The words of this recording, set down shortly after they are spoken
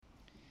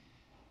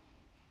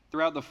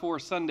Throughout the 4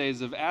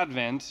 Sundays of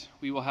Advent,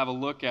 we will have a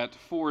look at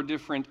 4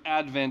 different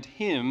Advent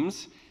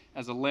hymns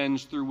as a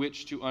lens through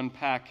which to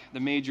unpack the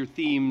major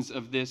themes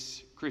of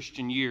this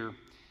Christian year.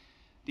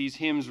 These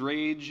hymns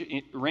range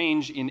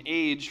in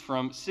age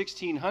from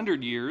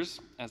 1,600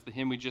 years, as the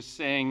hymn we just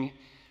sang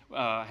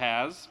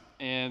has,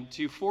 and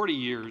to 40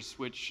 years,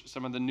 which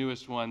some of the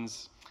newest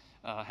ones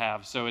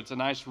have. So it's a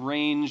nice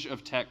range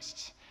of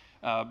texts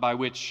by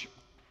which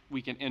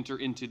we can enter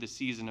into the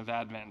season of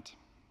Advent.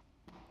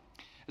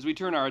 As we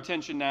turn our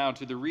attention now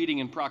to the reading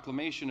and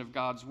proclamation of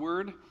God's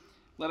Word,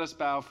 let us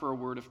bow for a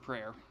word of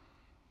prayer.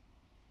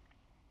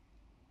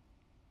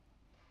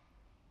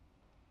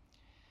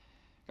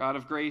 God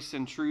of grace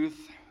and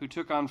truth, who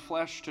took on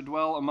flesh to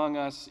dwell among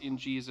us in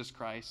Jesus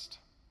Christ,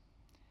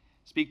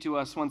 speak to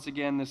us once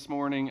again this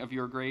morning of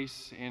your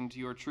grace and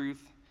your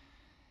truth.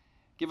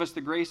 Give us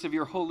the grace of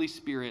your Holy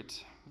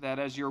Spirit, that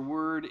as your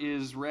word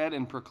is read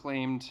and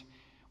proclaimed,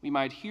 we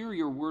might hear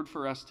your word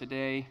for us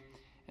today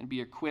and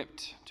be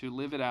equipped to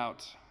live it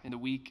out in the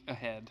week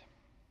ahead.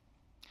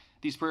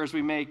 These prayers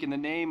we make in the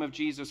name of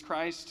Jesus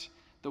Christ,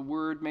 the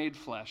Word made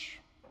flesh.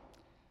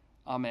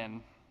 Amen.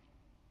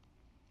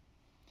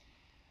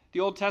 The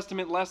Old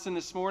Testament lesson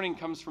this morning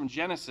comes from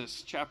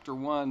Genesis chapter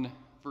 1,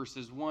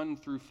 verses 1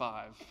 through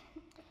 5.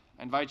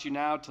 I invite you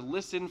now to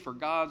listen for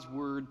God's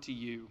word to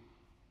you.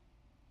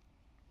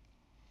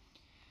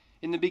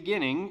 In the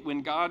beginning,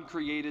 when God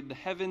created the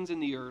heavens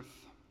and the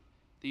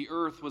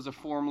earth was a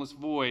formless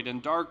void,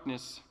 and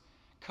darkness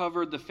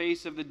covered the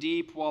face of the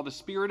deep, while the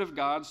Spirit of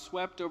God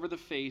swept over the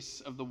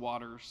face of the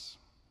waters.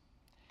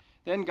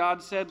 Then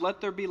God said,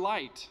 "Let there be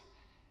light,"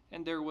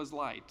 and there was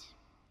light.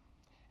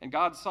 And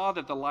God saw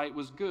that the light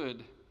was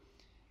good,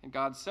 and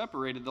God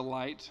separated the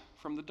light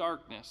from the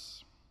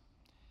darkness.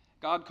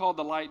 God called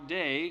the light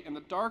day, and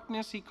the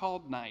darkness he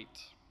called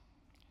night.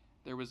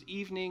 There was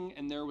evening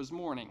and there was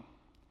morning,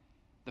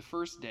 the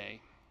first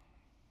day.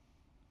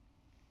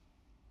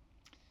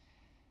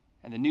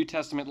 And the New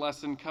Testament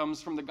lesson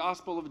comes from the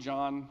Gospel of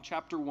John,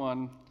 chapter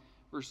 1,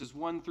 verses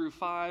 1 through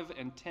 5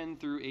 and 10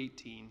 through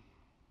 18.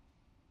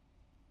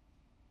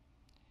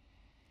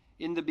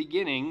 In the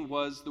beginning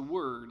was the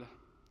Word,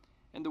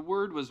 and the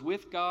Word was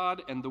with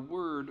God, and the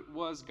Word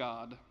was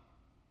God.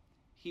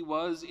 He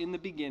was in the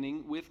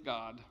beginning with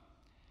God.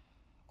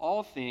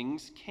 All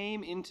things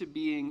came into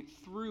being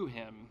through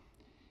him,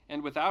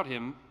 and without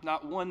him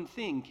not one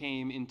thing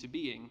came into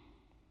being.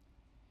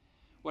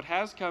 What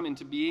has come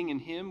into being in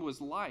him was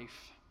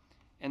life,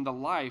 and the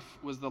life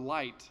was the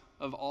light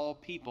of all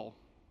people.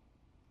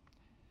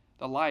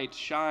 The light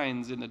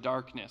shines in the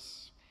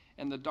darkness,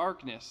 and the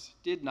darkness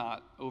did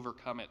not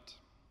overcome it.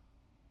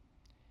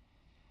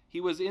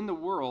 He was in the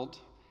world,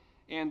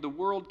 and the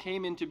world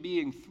came into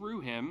being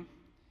through him,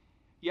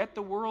 yet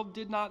the world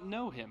did not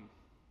know him.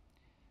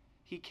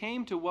 He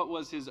came to what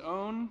was his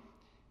own,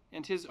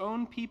 and his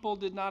own people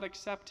did not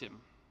accept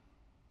him.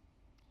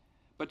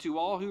 But to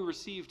all who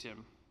received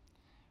him,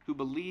 who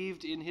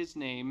believed in his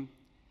name,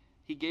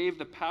 he gave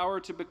the power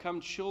to become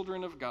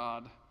children of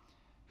God,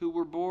 who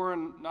were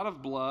born not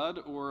of blood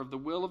or of the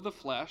will of the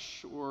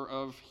flesh or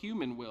of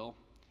human will,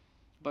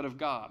 but of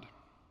God.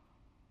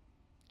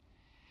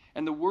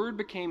 And the Word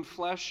became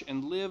flesh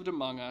and lived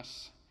among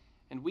us,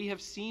 and we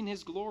have seen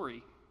his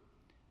glory,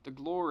 the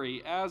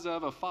glory as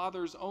of a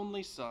Father's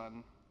only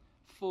Son,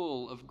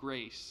 full of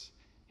grace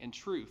and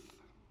truth.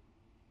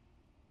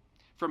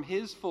 From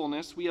his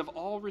fullness we have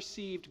all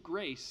received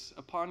grace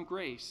upon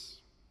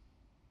grace.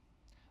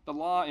 The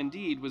law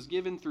indeed was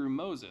given through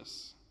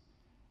Moses.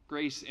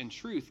 Grace and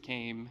truth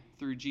came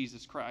through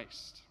Jesus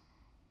Christ.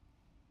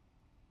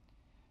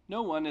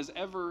 No one has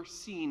ever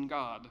seen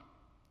God.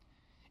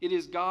 It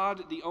is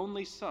God, the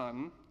only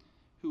Son,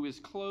 who is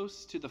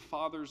close to the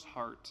Father's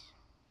heart,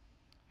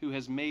 who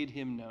has made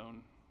him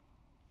known.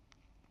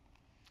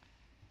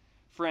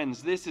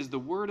 Friends, this is the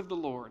word of the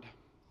Lord.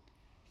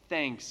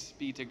 Thanks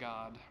be to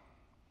God.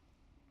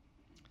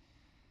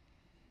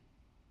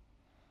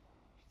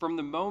 From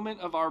the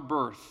moment of our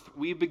birth,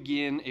 we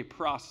begin a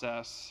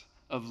process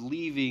of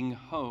leaving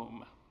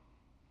home.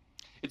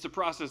 It's a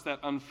process that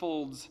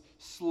unfolds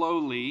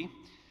slowly,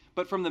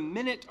 but from the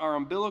minute our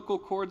umbilical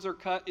cords are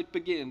cut, it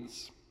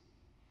begins.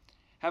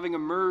 Having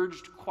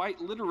emerged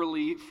quite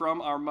literally from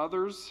our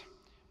mothers,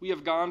 we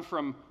have gone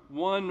from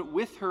one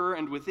with her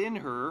and within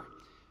her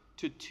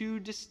to 2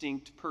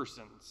 distinct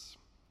persons.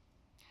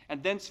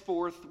 And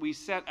thenceforth, we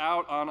set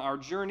out on our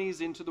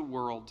journeys into the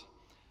world,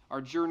 our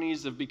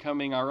journeys of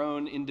becoming our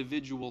own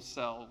individual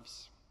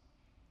selves.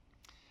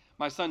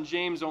 My son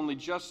James only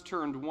just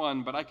turned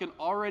 1, but I can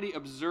already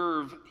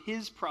observe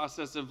his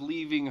process of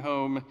leaving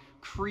home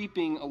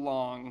creeping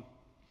along.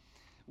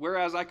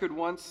 Whereas I could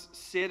once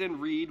sit and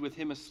read with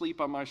him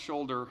asleep on my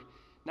shoulder,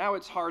 now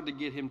it's hard to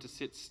get him to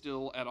sit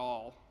still at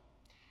all.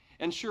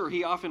 And sure,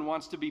 he often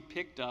wants to be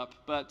picked up,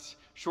 but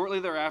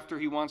shortly thereafter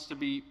he wants to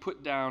be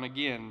put down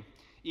again,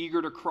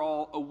 eager to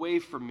crawl away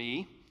from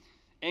me,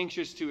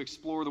 anxious to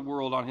explore the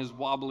world on his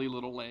wobbly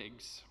little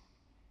legs.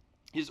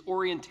 His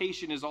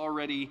orientation is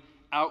already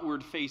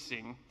outward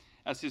facing,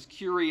 as his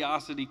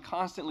curiosity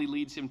constantly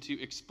leads him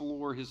to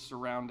explore his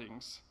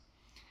surroundings.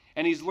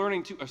 And he's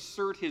learning to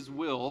assert his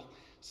will,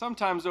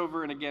 sometimes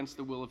over and against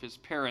the will of his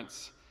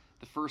parents,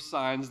 the first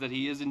signs that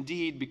he is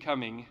indeed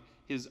becoming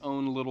his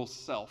own little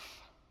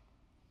self.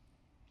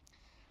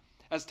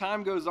 As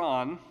time goes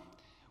on,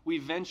 we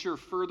venture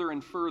further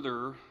and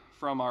further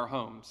from our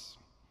homes.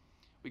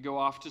 We go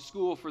off to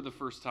school for the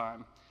first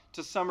time,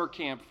 to summer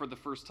camp for the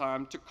first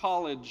time, to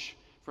college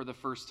for the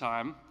first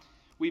time.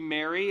 We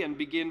marry and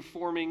begin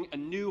forming a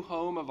new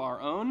home of our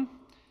own,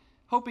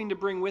 hoping to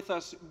bring with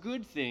us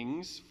good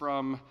things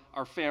from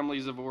our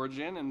families of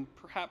origin and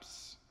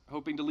perhaps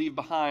hoping to leave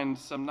behind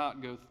some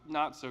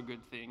not so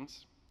good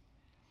things.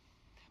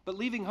 But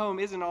leaving home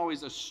isn't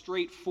always a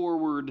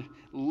straightforward,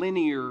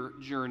 linear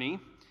journey,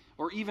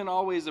 or even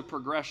always a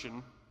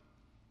progression.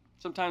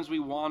 Sometimes we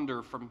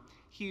wander from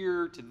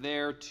here to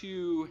there,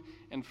 to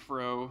and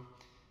fro.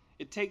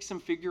 It takes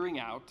some figuring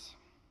out.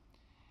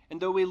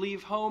 And though we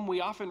leave home, we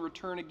often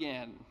return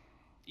again,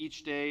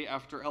 each day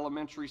after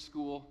elementary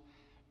school,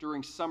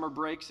 during summer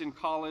breaks in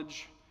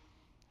college,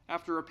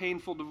 after a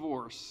painful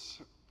divorce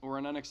or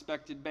an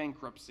unexpected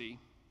bankruptcy,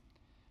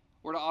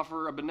 or to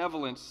offer a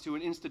benevolence to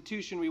an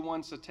institution we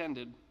once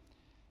attended,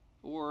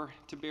 or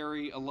to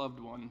bury a loved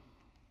one.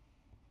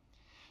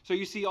 So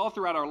you see, all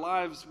throughout our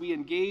lives, we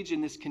engage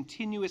in this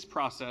continuous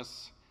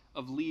process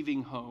of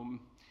leaving home,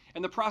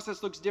 and the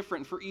process looks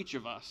different for each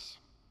of us.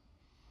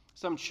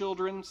 Some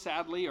children,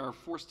 sadly, are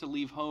forced to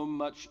leave home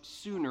much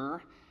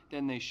sooner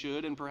than they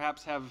should, and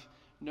perhaps have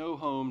no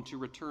home to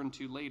return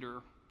to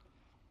later.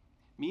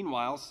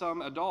 Meanwhile,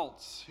 some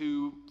adults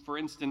who, for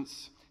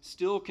instance,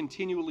 still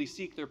continually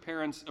seek their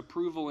parents'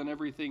 approval in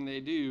everything they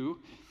do,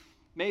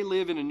 may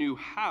live in a new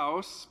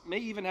house, may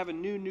even have a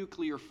new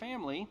nuclear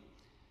family,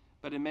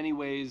 but in many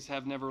ways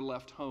have never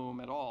left home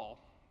at all.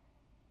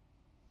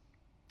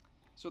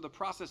 So the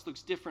process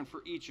looks different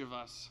for each of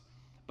us,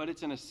 but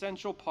it's an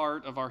essential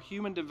part of our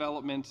human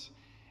development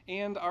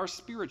and our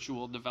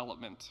spiritual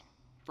development.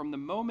 From the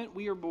moment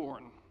we are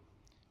born,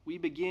 we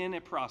begin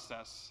a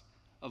process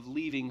of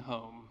leaving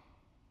home.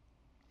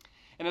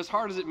 And as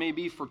hard as it may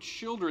be for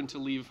children to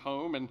leave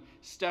home and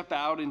step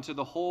out into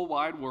the whole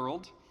wide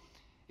world,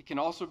 it can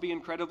also be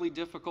incredibly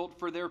difficult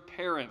for their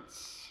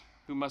parents,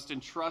 who must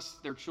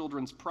entrust their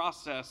children's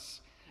process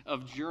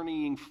of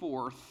journeying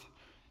forth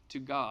to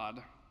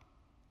God.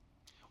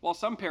 While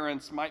some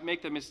parents might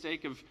make the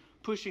mistake of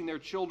pushing their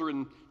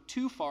children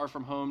too far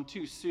from home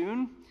too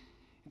soon,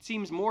 it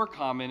seems more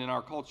common in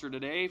our culture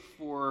today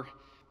for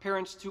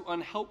parents to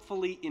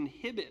unhelpfully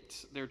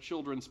inhibit their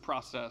children's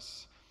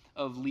process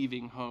of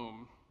leaving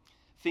home.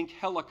 Think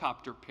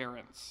helicopter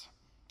parents,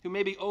 who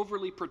may be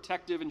overly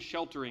protective and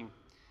sheltering,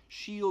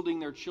 shielding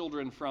their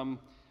children from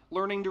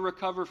learning to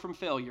recover from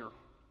failure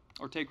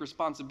or take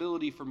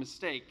responsibility for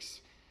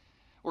mistakes,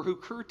 or who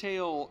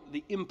curtail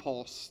the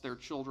impulse their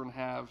children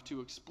have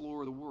to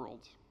explore the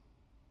world.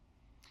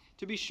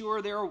 To be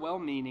sure, they are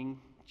well-meaning,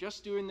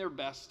 just doing their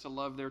best to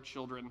love their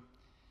children.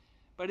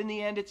 But in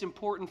the end, it's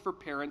important for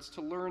parents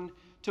to learn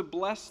to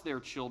bless their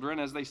children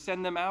as they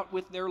send them out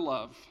with their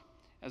love,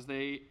 as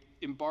they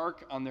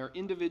embark on their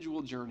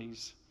individual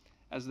journeys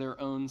as their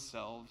own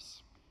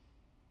selves.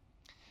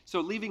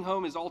 So leaving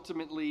home is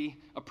ultimately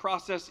a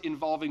process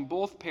involving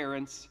both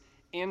parents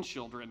and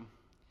children.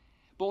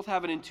 Both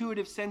have an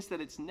intuitive sense that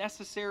it's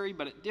necessary,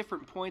 but at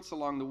different points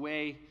along the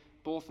way,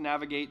 both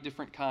navigate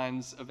different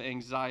kinds of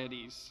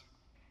anxieties.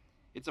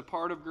 It's a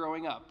part of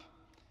growing up,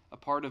 a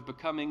part of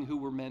becoming who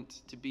we're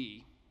meant to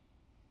be.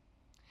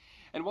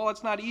 And while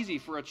it's not easy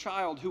for a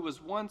child who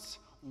was once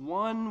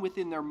one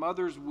within their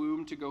mother's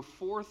womb to go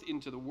forth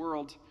into the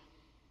world,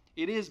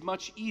 it is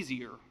much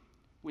easier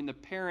when the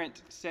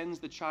parent sends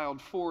the child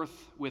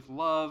forth with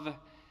love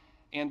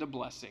and a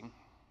blessing.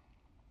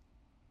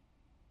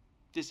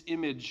 This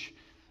image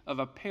of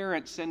a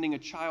parent sending a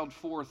child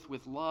forth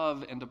with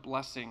love and a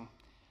blessing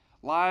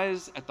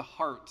lies at the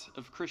heart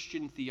of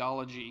Christian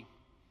theology,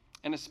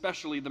 and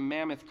especially the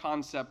mammoth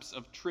concepts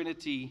of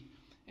Trinity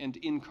and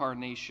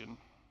incarnation.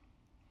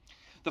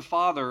 The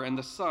Father and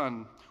the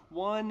Son,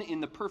 one in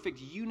the perfect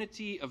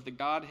unity of the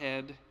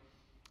Godhead,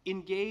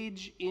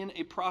 engage in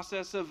a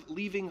process of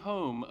leaving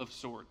home of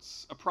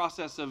sorts, a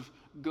process of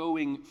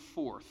going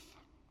forth.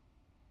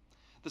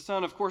 The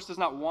Son, of course, does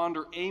not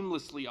wander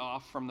aimlessly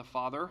off from the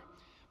Father,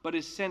 but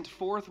is sent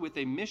forth with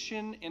a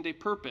mission and a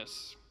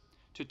purpose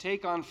to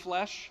take on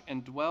flesh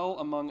and dwell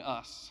among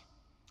us,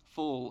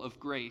 full of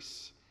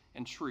grace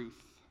and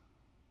truth.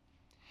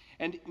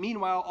 And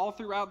meanwhile, all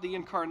throughout the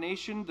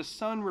incarnation, the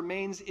Son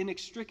remains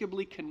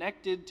inextricably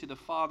connected to the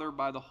Father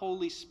by the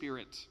Holy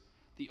Spirit,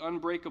 the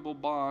unbreakable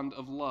bond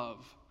of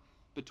love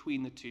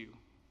between the two.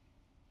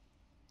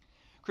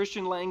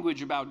 Christian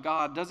language about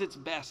God does its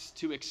best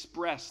to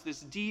express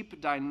this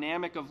deep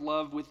dynamic of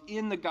love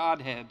within the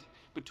Godhead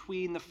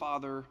between the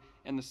Father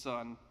and the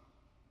Son.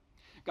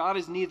 God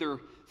is neither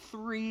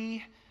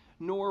three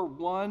nor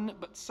one,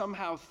 but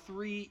somehow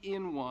three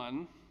in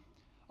one,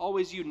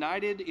 always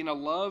united in a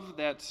love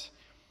that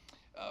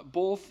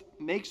both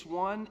makes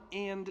one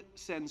and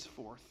sends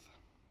forth.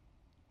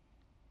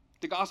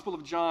 The Gospel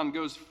of John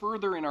goes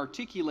further in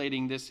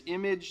articulating this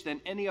image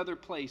than any other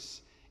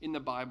place in the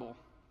Bible.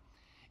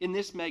 In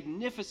this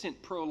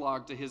magnificent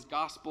prologue to his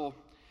Gospel,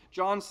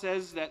 John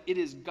says that it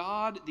is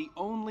God, the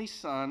only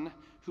Son,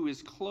 who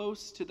is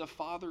close to the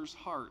Father's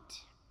heart,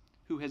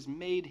 who has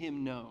made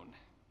him known.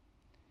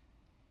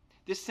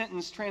 This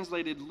sentence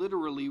translated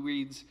literally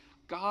reads,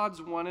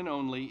 God's one and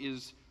only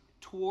is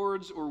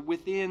towards or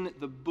within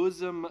the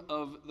bosom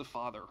of the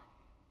Father.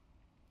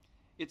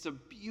 It's a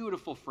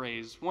beautiful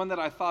phrase, one that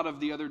I thought of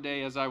the other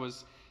day as I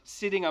was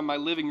sitting on my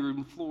living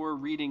room floor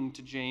reading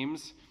to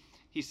James.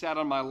 He sat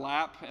on my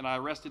lap, and I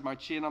rested my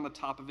chin on the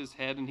top of his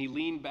head, and he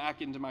leaned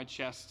back into my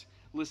chest,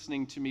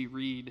 listening to me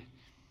read.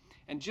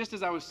 And just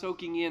as I was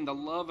soaking in the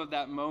love of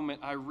that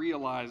moment, I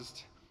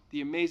realized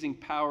the amazing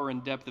power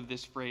and depth of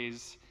this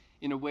phrase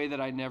in a way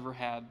that I never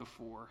had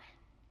before.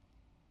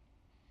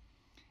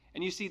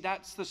 And you see,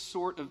 that's the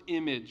sort of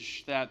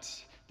image that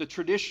the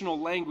traditional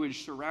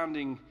language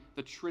surrounding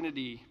the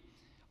Trinity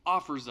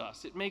offers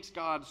us. It makes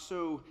God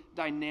so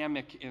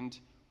dynamic and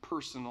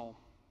personal.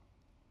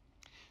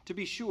 To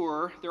be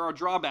sure, there are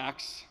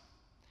drawbacks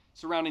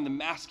surrounding the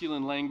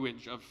masculine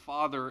language of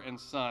Father and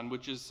Son,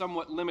 which is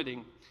somewhat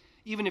limiting,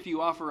 even if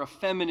you offer a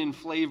feminine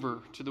flavor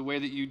to the way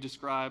that you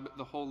describe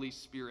the Holy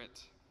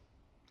Spirit.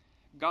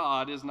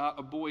 God is not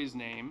a boy's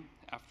name,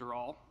 after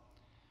all.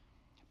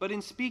 But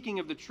in speaking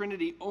of the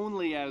Trinity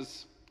only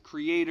as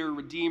creator,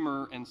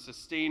 redeemer, and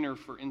sustainer,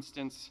 for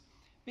instance,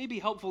 may be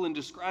helpful in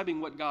describing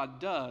what God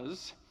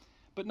does,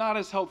 but not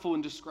as helpful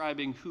in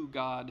describing who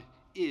God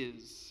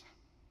is.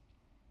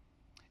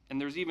 And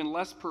there's even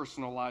less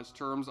personalized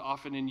terms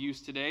often in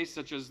use today,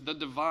 such as the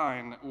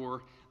divine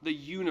or the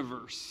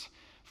universe,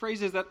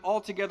 phrases that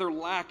altogether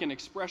lack an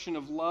expression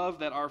of love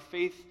that our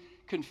faith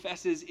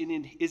confesses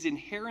is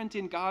inherent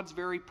in God's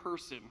very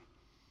person,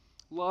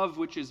 love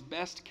which is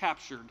best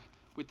captured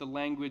with the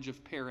language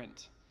of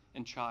parent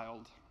and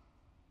child.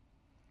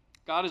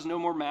 God is no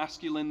more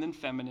masculine than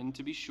feminine,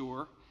 to be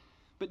sure,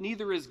 but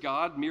neither is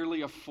God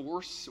merely a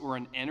force or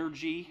an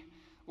energy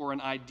or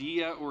an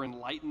idea or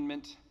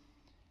enlightenment.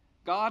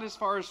 God, as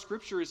far as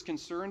Scripture is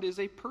concerned, is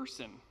a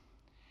person.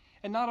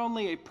 And not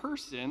only a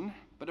person,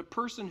 but a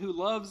person who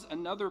loves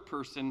another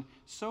person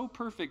so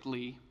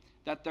perfectly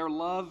that their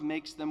love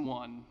makes them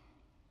one.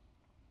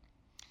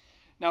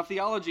 Now,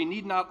 theology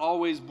need not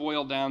always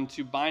boil down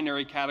to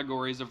binary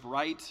categories of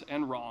right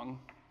and wrong.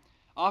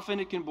 Often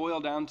it can boil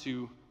down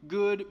to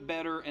good,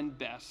 better, and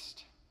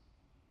best.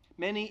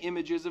 Many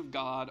images of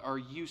God are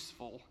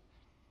useful.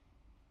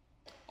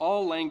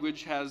 All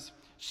language has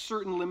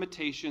certain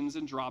limitations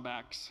and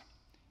drawbacks.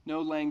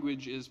 No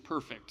language is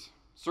perfect,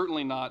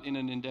 certainly not in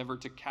an endeavor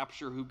to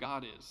capture who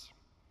God is.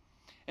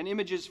 And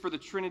images for the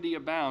Trinity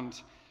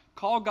abound.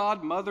 Call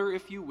God mother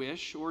if you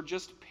wish, or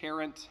just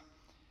parent.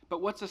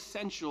 But what's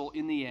essential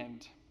in the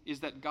end is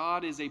that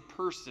God is a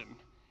person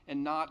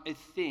and not a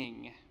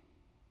thing,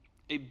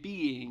 a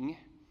being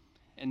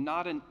and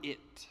not an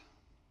it.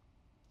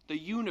 The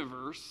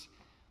universe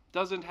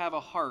doesn't have a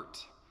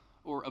heart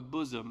or a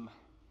bosom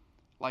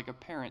like a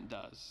parent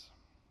does.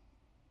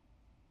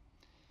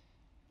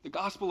 The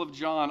Gospel of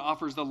John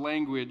offers the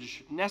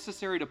language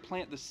necessary to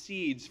plant the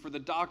seeds for the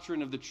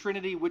doctrine of the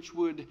Trinity, which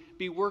would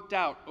be worked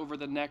out over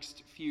the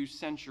next few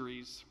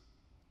centuries.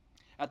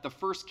 At the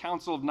First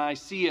Council of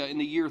Nicaea in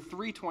the year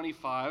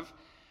 325,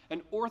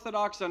 an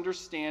orthodox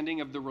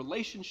understanding of the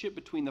relationship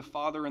between the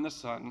Father and the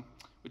Son,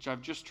 which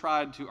I've just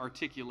tried to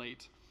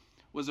articulate,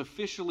 was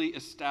officially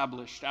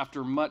established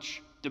after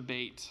much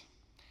debate.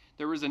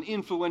 There was an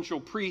influential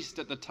priest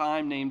at the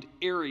time named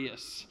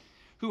Arius,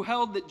 who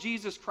held that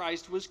Jesus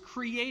Christ was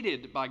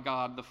created by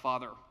God the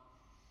Father.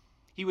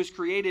 He was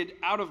created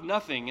out of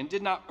nothing and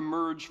did not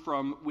emerge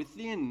from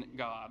within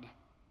God.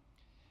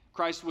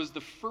 Christ was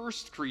the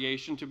first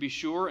creation, to be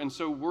sure, and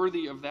so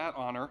worthy of that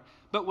honor,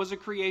 but was a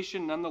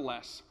creation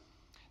nonetheless.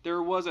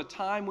 There was a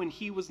time when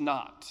he was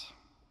not,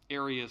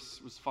 Arius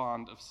was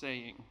fond of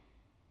saying.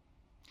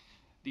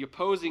 The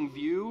opposing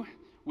view,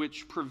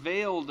 which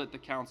prevailed at the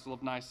Council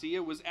of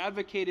Nicaea, was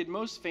advocated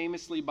most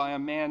famously by a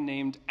man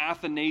named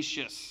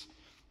Athanasius.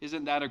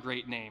 Isn't that a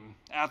great name?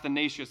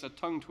 Athanasius, a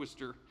tongue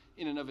twister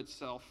in and of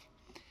itself.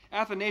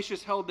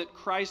 Athanasius held that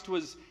Christ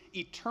was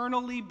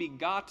eternally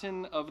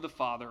begotten of the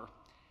Father,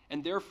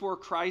 and therefore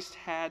Christ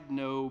had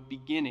no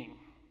beginning.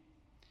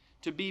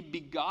 To be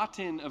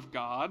begotten of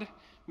God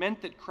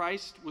meant that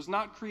Christ was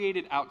not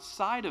created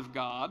outside of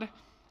God,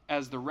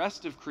 as the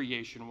rest of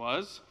creation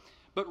was,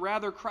 but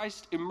rather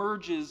Christ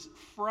emerges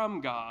from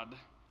God,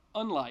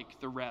 unlike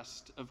the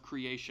rest of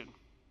creation.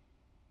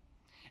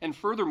 And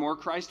furthermore,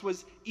 Christ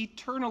was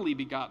eternally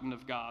begotten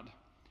of God,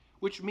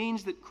 which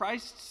means that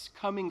Christ's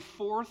coming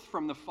forth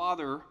from the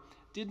Father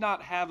did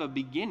not have a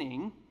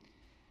beginning.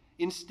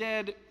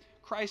 Instead,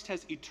 Christ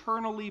has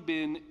eternally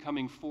been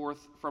coming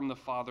forth from the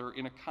Father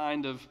in a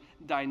kind of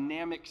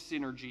dynamic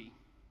synergy.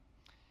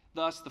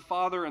 Thus, the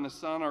Father and the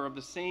Son are of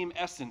the same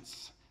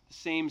essence, the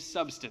same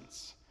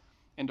substance,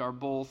 and are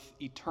both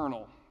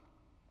eternal.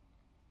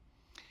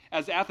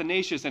 As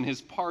Athanasius and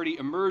his party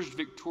emerged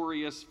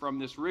victorious from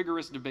this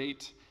rigorous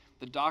debate,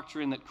 The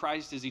doctrine that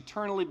Christ is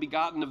eternally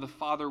begotten of the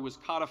Father was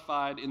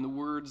codified in the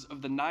words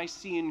of the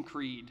Nicene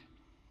Creed,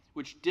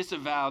 which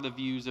disavow the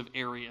views of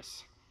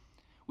Arius.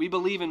 We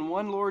believe in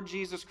one Lord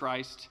Jesus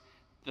Christ,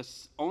 the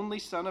only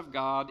Son of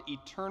God,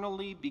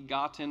 eternally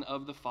begotten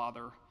of the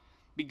Father,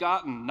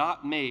 begotten,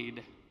 not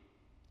made,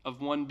 of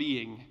one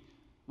being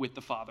with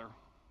the Father.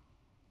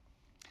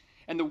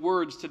 And the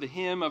words to the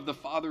hymn of the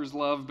Father's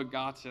love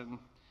begotten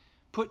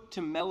put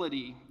to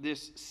melody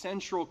this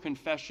central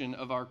confession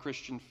of our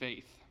Christian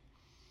faith.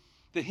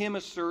 The hymn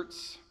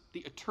asserts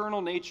the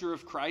eternal nature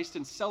of Christ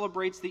and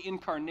celebrates the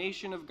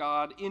incarnation of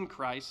God in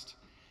Christ,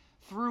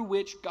 through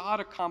which God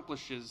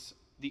accomplishes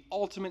the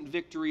ultimate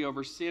victory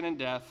over sin and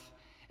death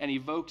and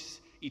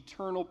evokes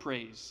eternal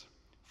praise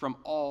from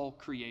all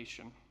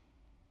creation.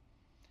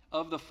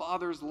 Of the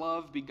Father's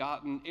love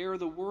begotten ere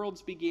the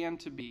worlds began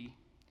to be,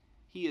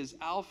 he is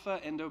Alpha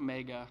and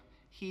Omega,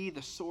 he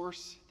the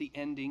source, the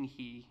ending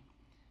he.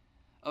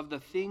 Of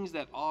the things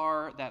that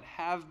are, that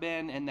have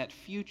been, and that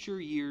future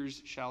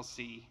years shall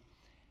see,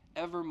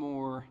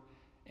 evermore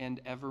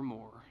and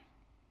evermore.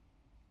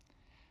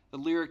 The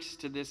lyrics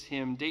to this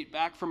hymn date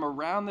back from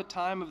around the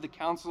time of the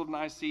Council of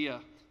Nicaea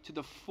to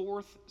the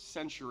 4th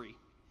century.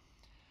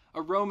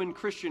 A Roman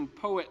Christian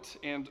poet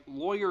and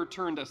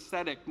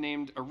lawyer-turned-ascetic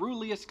named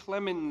Aurelius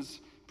Clemens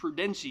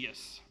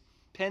Prudentius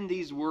penned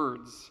these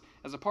words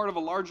as a part of a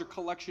larger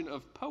collection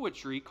of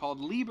poetry called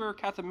Liber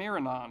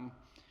Kathamarinon,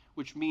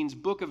 which means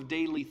Book of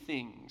Daily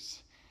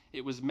Things.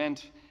 It was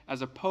meant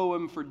as a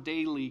poem for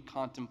daily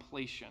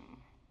contemplation.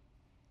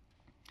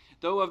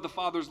 Though Of the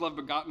Father's Love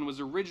Begotten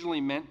was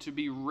originally meant to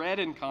be read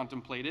and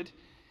contemplated,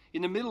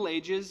 in the Middle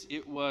Ages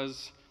it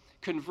was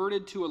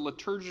converted to a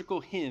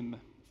liturgical hymn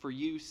for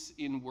use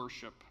in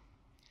worship.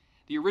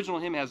 The original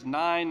hymn has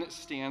 9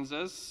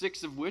 stanzas,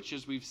 6 of which,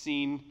 as we've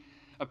seen,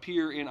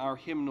 appear in our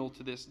hymnal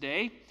to this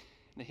day.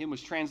 The hymn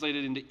was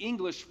translated into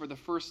English for the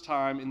first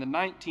time in the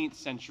 19th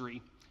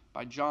century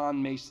by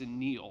John Mason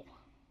Neale.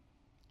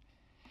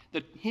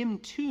 The hymn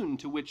tune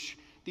to which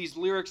these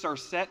lyrics are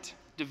set,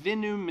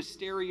 Divinum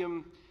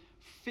Mysterium,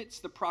 fits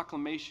the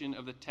proclamation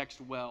of the text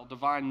well,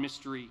 divine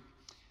mystery.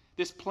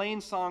 This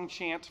plain song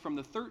chant from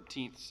the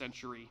 13th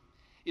century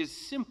is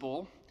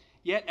simple,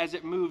 yet as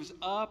it moves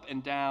up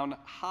and down,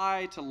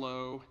 high to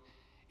low,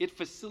 it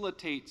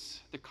facilitates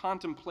the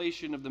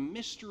contemplation of the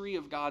mystery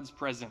of God's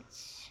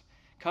presence,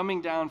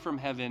 coming down from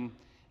heaven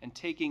and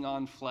taking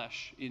on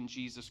flesh in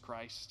Jesus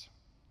Christ.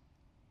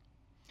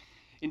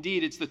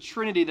 Indeed, it's the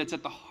Trinity that's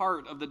at the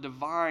heart of the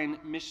divine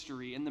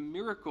mystery, and the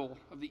miracle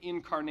of the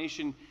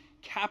incarnation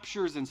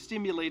captures and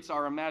stimulates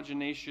our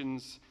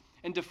imaginations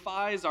and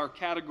defies our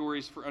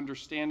categories for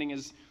understanding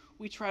as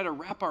we try to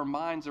wrap our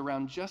minds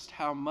around just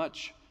how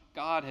much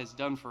God has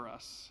done for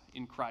us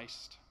in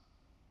Christ.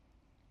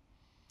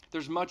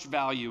 There's much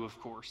value, of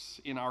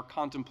course, in our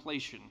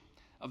contemplation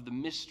of the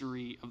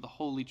mystery of the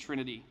Holy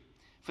Trinity,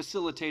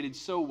 facilitated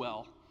so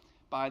well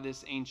by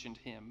this ancient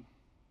hymn.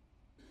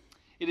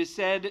 It is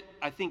said,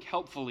 I think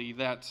helpfully,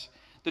 that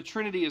the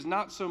Trinity is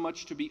not so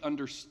much to be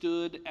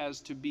understood as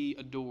to be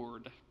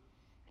adored.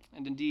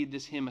 And indeed,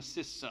 this hymn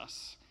assists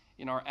us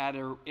in our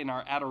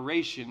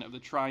adoration of the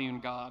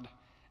triune God,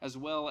 as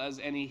well as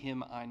any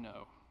hymn I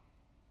know.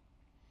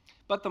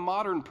 But the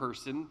modern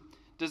person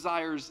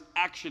desires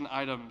action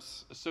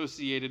items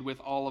associated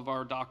with all of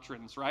our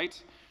doctrines, right?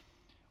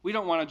 We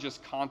don't want to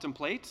just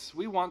contemplate.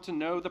 We want to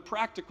know the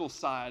practical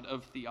side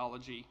of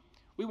theology.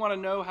 We want to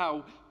know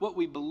how what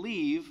we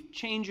believe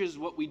changes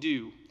what we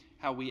do,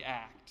 how we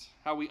act,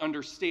 how we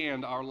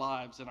understand our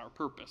lives and our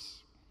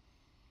purpose.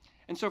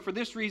 And so for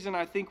this reason,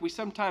 I think we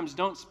sometimes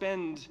don't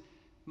spend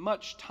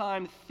much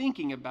time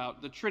thinking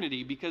about the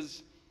Trinity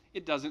because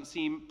it doesn't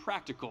seem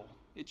practical.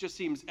 It just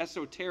seems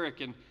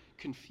esoteric and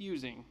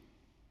confusing.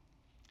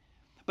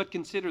 But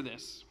consider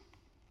this.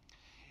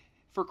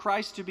 For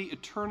Christ to be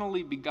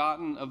eternally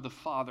begotten of the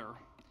Father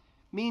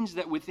means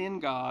that within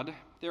God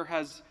there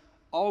has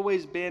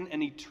always been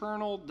an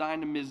eternal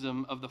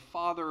dynamism of the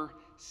Father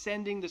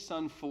sending the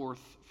Son forth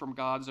from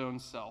God's own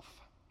self.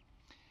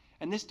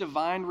 And this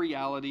divine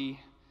reality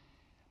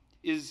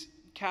is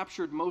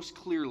captured most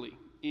clearly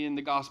in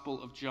the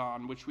Gospel of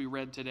John, which we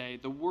read today.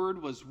 The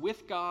Word was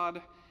with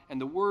God,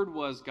 and the Word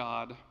was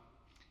God,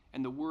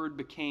 and the Word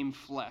became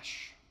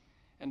flesh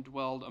and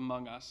dwelled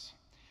among us.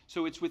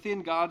 So it's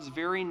within God's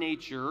very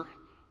nature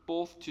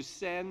both to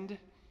send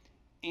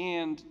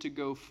and to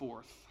go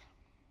forth.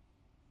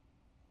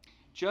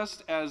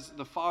 Just as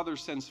the Father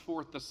sends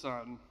forth the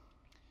Son,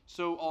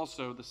 so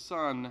also the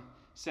Son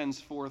sends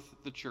forth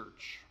the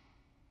church.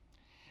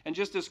 And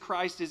just as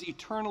Christ is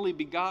eternally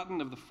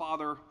begotten of the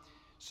Father,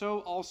 so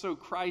also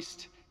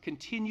Christ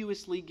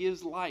continuously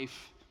gives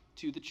life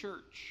to the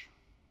church.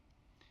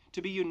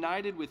 To be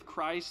united with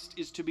Christ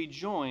is to be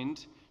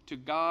joined to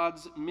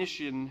God's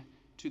mission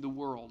to the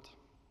world.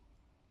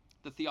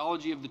 The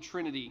theology of the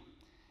Trinity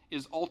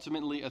is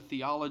ultimately a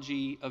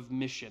theology of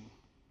mission.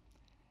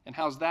 And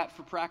how's that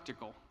for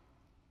practical?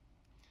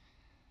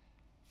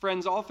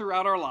 Friends, all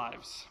throughout our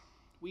lives,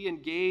 we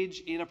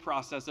engage in a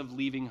process of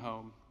leaving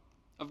home,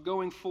 of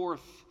going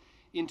forth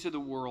into the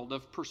world,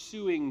 of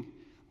pursuing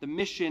the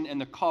mission and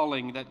the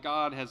calling that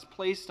God has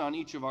placed on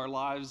each of our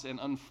lives and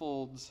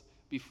unfolds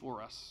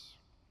before us.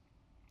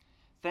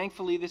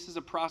 Thankfully, this is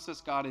a process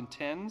God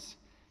intends,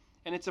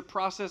 and it's a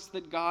process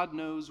that God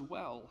knows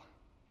well,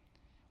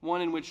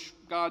 one in which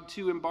God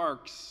too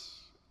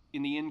embarks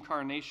in the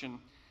incarnation,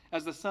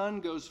 as the Son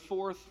goes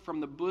forth from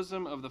the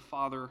bosom of the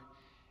Father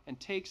and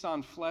takes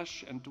on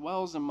flesh and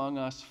dwells among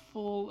us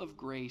full of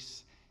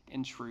grace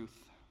and truth.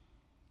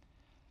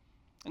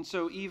 And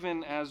so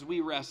even as we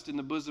rest in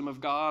the bosom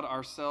of God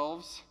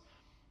ourselves,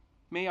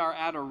 may our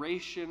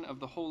adoration of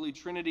the Holy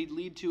Trinity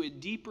lead to a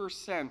deeper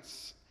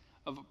sense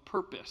of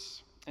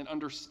purpose and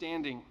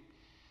understanding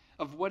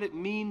of what it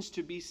means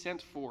to be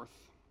sent forth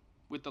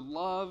with the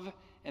love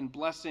and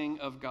blessing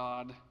of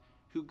God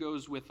who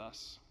goes with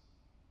us,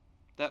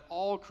 that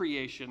all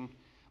creation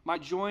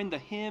might join the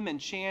hymn and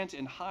chant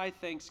in high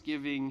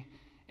thanksgiving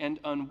and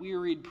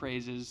unwearied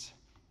praises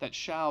that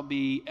shall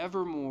be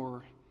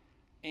evermore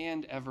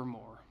and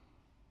evermore.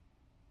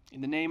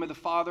 In the name of the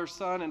Father,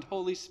 Son, and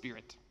Holy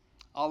Spirit,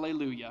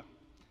 Alleluia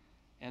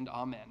and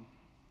Amen.